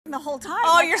the whole time.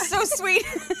 Oh, you're so sweet.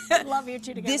 I love you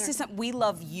two together. We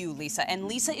love you, Lisa. And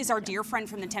Lisa is our dear friend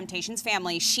from the Temp-tations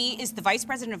family. She is the Vice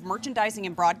President of Merchandising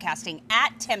and Broadcasting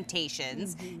at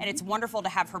Temp-tations, and it's wonderful to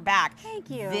have her back. Thank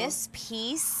you. This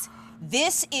piece,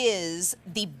 this is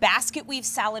the Basketweave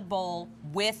salad bowl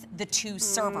with the 2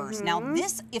 servers. Now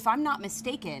this, if I'm not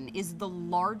mistaken, is the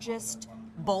largest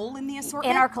bowl in the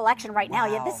assortment? In our collection right now.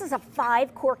 Wow. Yeah, this is a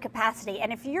 5-quart capacity.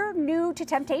 And if you're new to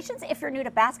Temp-tations, if you're new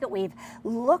to Basketweave,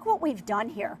 look what we've done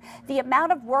here. The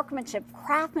amount of workmanship,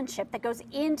 craftsmanship that goes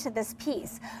into this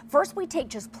piece. First, we take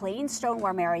just plain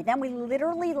stoneware, Mary. Then we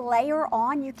literally layer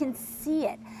on, you can see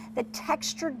it, the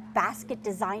textured basket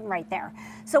design right there.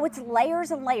 So it's layers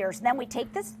and layers. Then we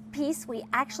take this piece,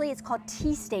 it's called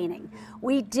tea staining.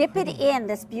 We dip it in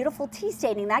this beautiful tea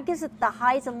staining. That gives it the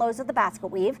highs and lows of the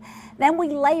Basketweave. Then we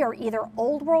layer either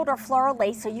old world or floral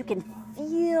lace so you can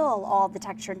feel all the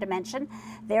texture and dimension.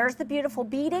 There's the beautiful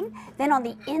beading. Then on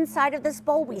the inside of this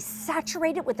bowl, we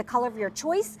saturate it with the color of your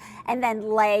choice and then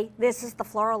this is the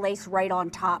floral lace right on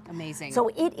top. Amazing. So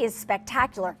it is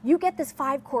spectacular. You get this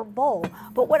 5-quart bowl,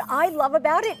 but what I love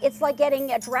about it, it's like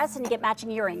getting a dress and you get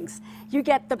matching earrings. You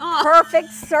get the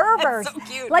perfect servers. That's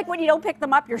so cute. Like when you don't pick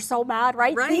them up, you're so mad,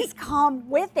 right? Right. These come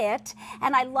with it,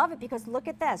 and I love it because look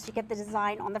at this. You get the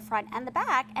design on the front and the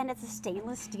back, and it's a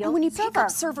stainless steel And when you server. pick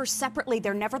up servers separately,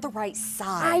 they're never the right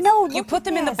size. I know, You look put at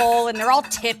them in the this. bowl and they're all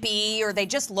tippy or they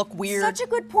just look weird. Such a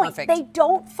good point. Perfect. They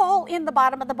don't fall in the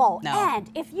bottom of the bowl. No. And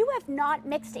if you have not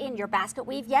mixed in your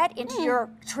Basketweave yet into your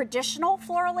traditional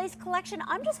floral lace collection,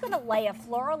 I'm just going to lay a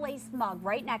floral lace mug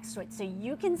right next to it so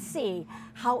you can see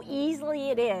how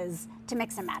easily it is to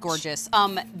mix and match. Gorgeous.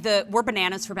 We're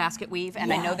bananas for Basketweave,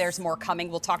 and I know Yes. there's more coming.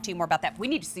 We'll talk to you more about that. We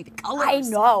need to see the colors. I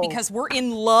know. Because we're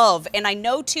in love. And I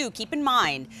know, too, keep in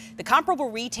mind, the comparable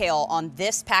retail on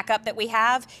this pack-up that we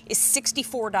have is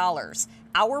 $64.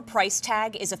 Our price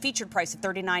tag is a featured price of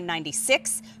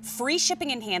 $39.96. Free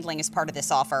shipping and handling is part of this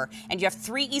offer, and you have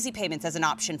 3 easy payments as an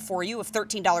option for you of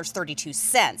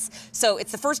 $13.32. So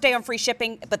it's the first day on free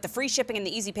shipping, but the free shipping and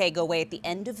the easy pay go away at the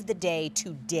end of the day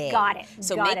today. Got it.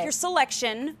 So Got make it. your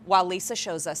selection while Lisa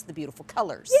shows us the beautiful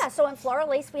colors. Yeah, so in floral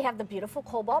lace, we have the beautiful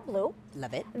cobalt blue.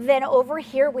 Love it. Then over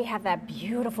here, we have that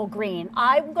beautiful green.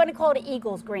 I'm going to call it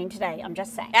Eagles green today. I'm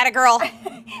just saying. Atta girl.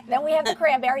 Then we have the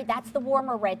cranberry. That's the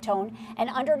warmer red tone. And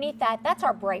underneath that, that's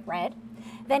our bright red.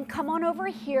 Then come on over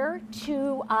here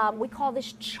to, we call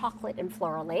this chocolate and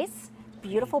floral lace.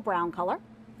 Beautiful brown color.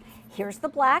 Here's the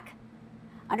black.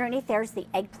 Underneath there's the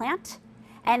eggplant.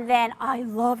 And then I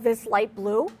love this light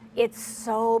blue. It's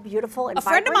so beautiful and A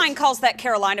friend of vibrant. mine calls that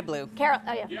Carolina blue. Yeah,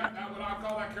 That's what I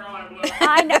call that Carolina blue.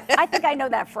 I know. I think I know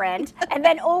that friend. And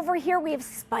then over here we have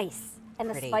spice. And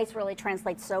the Pretty. spice really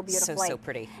translates so beautifully. So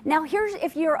pretty. Now here's,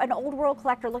 if you're an old world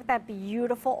collector, look at that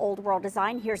beautiful old world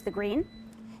design. Here's the green.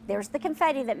 There's the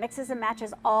confetti that mixes and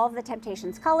matches all of the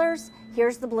Temp-tations colors.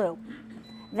 Here's the blue.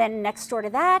 Then next door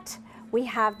to that, we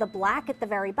have the black at the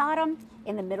very bottom.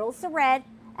 In the middle is the red,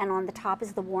 and on the top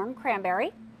is the warm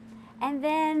cranberry. And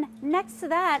then next to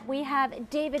that, we have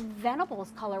David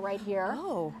Venable's color right here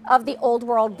of the old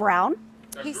world brown.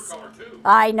 That's your color too.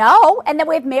 I know. And then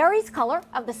we have Mary's color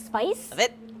of the spice. Love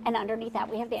it. And underneath that,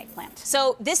 we have the eggplant.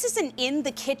 So this is an in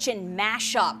the kitchen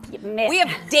mashup. missed. We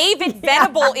have David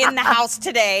Venable in the house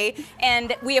today,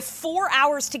 and we have 4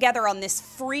 hours together on this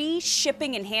free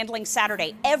shipping and handling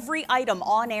Saturday. Every item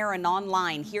on air and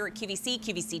online here at QVC,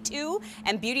 QVC2,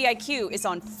 and Beauty IQ is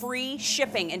on free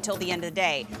shipping until the end of the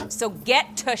day. So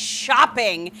get to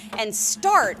shopping and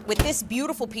start with this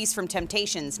beautiful piece from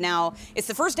Temp-tations. Now, it's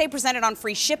the first day presented on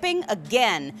free shipping.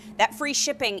 Again, that free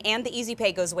shipping and the easy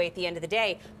pay goes away at the end of the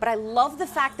day. But I love the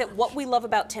fact that what we love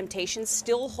about Temp-tations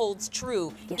still holds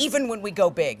true, even when we go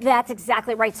big. That's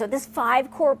exactly right. So this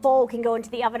 5-quart bowl can go into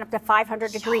the oven up to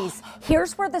 500 degrees.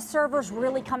 Here's where the servers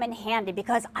really come in handy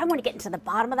because I want to get into the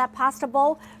bottom of that pasta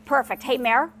bowl. Perfect. Hey,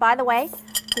 Mare, by the way,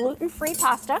 gluten-free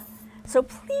pasta. So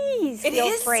please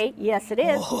feel free, yes it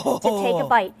is, to take a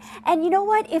bite. And you know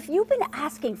what? If you've been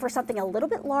asking for something a little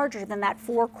bit larger than that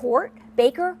 4-quart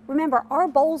baker, remember our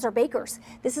bowls are bakers.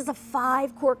 This is a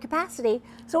 5-quart capacity,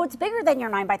 so it's bigger than your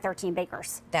 9x13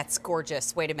 bakers. That's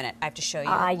gorgeous. Wait a minute, I have to show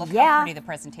you. Look yeah. how pretty the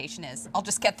presentation is. I'll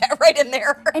just get that right in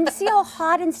there. And see how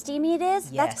hot and steamy it is?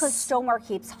 That's because Yes. stoneware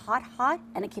keeps hot, hot,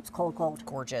 and it keeps cold, cold.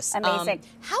 Gorgeous. Amazing.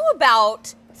 How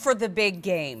about for the big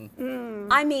game.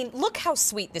 I mean, look how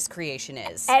sweet this creation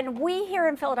is. And we here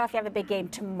in Philadelphia have a big game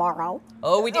tomorrow.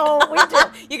 Oh, we do. Oh, we do.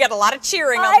 You got a lot of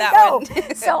cheering on I that know.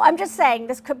 one. So I'm just saying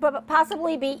this could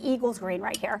possibly be Eagles green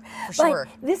right here. For but sure.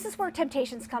 This is where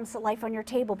Temptations comes to life on your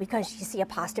table because you see a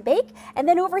pasta bake and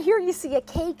then over here you see a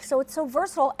cake. So it's so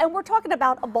versatile. And we're talking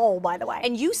about a bowl, by the way.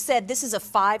 And you said this is a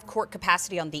 5-quart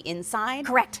capacity on the inside?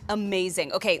 Correct.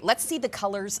 Amazing. Okay, let's see the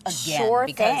colors again. Sure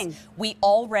because thing. we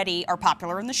already are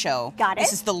popular in the show. Got it.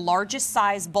 This is the largest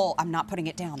size bowl. I'm not putting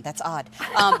it down. That's odd.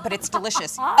 But it's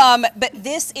delicious. But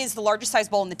this is the largest size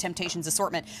bowl in the Temptations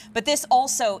assortment. But this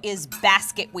also is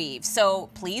Basketweave. So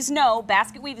please know,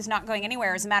 Basketweave is not going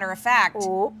anywhere. As a matter of fact,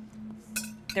 Ooh.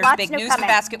 there's Lots big new news coming.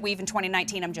 for Basketweave in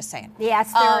 2019. I'm just saying.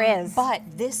 Yes, there is. But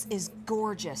this is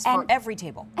gorgeous for And- every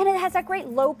table. And it has that great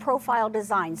low profile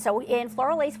design. So in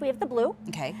Floral Lace, we have the blue.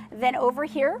 Okay. Then over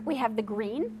here, we have the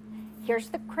green. Here's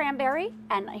the cranberry,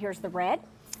 and here's the red.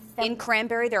 Then In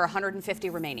cranberry, there are 150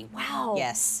 remaining. Wow.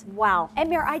 Yes. Wow. And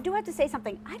Mira, I do have to say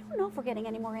something. I don't know if we're getting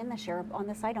any more in this year on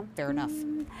this item. Fair enough.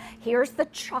 Here's the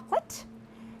chocolate.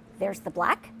 There's the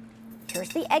black. Here's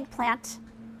the eggplant.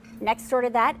 Next door to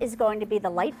that is going to be the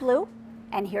light blue.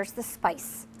 And here's the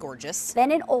spice. Gorgeous.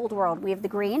 Then in Old World, we have the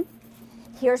green.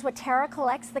 Here's what Tara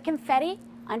collects, the confetti.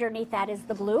 Underneath that is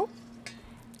the blue.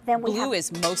 Then we Blue have,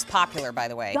 is most popular, by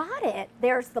the way. got it.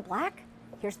 There's the black.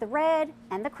 Here's the red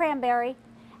and the cranberry.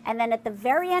 And then at the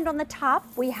very end on the top,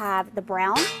 we have the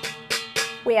brown.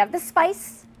 We have the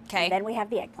spice. Okay. And then we have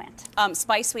the eggplant.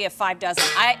 Spice, we have 5 dozen.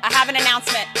 I have an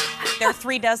announcement. There are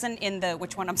 3 dozen in the,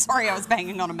 which one? I'm sorry, I was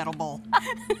banging on a metal bowl.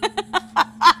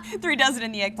 3 dozen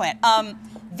in the eggplant.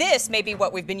 This may be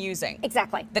what we've been using.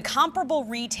 Exactly. The comparable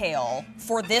retail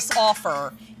for this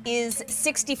offer is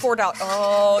 $64.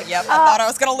 Oh, yep. I thought I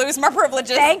was going to lose my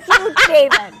privileges. Thank you,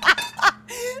 David. I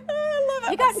love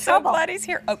it. You got I'm in so trouble. glad he's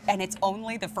here. Oh, and it's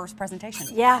only the first presentation.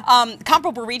 Yeah.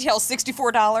 Comparable retail is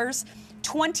 $64.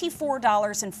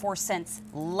 $24.04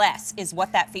 less is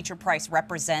what that feature price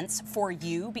represents for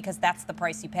you because that's the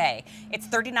price you pay. It's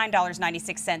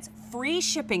 $39.96, free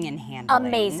shipping and handling.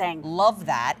 Amazing. Love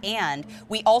that. And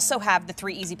we also have the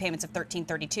 3 easy payments of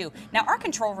 $13.32. Now, our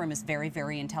control room is very,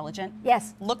 very intelligent.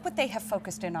 Yes. Look what they have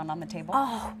focused in on the table.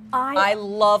 Oh, I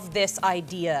love this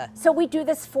idea. So we do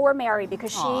this for Mary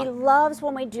because she loves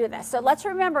when we do this. So let's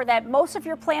remember that most of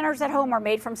your planners at home are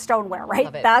made from stoneware, right?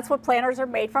 Love it. That's what planners are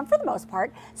made from for the most part.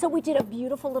 So we did a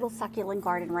beautiful little succulent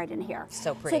garden right in here.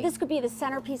 So pretty. So this could be the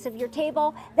centerpiece of your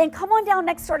table. Then come on down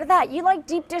next door to that. You like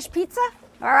deep dish pizza?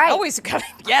 All right. Always got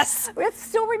yes. Let's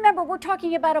still remember we're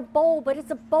talking about a bowl, but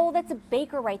it's a bowl that's a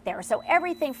baker right there. So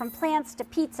everything from plants to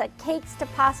pizza, cakes to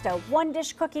pasta, one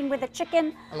dish cooking with a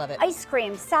chicken. I love it. Ice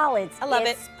cream, salads. I love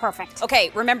it's perfect. Okay,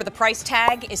 remember the price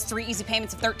tag is 3 easy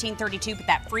payments of $13.32, but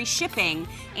that free shipping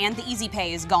and the easy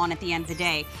pay is gone at the end of the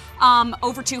day.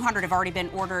 Over 200 have already been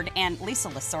ordered, and Lisa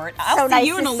Lessort, I'll So see nice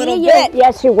you to in a see little you. bit.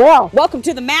 Yes, you will. Welcome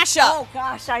to the mashup. Oh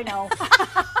gosh, I know.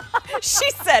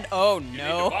 She said, "Oh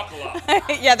no." Buckle up.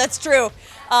 Yeah, that's true.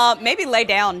 Maybe lay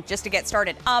down just to get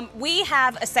started. We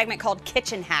have a segment called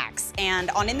Kitchen Hacks, and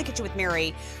on In the Kitchen with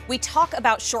Mary, we talk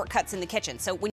about shortcuts in the kitchen. So when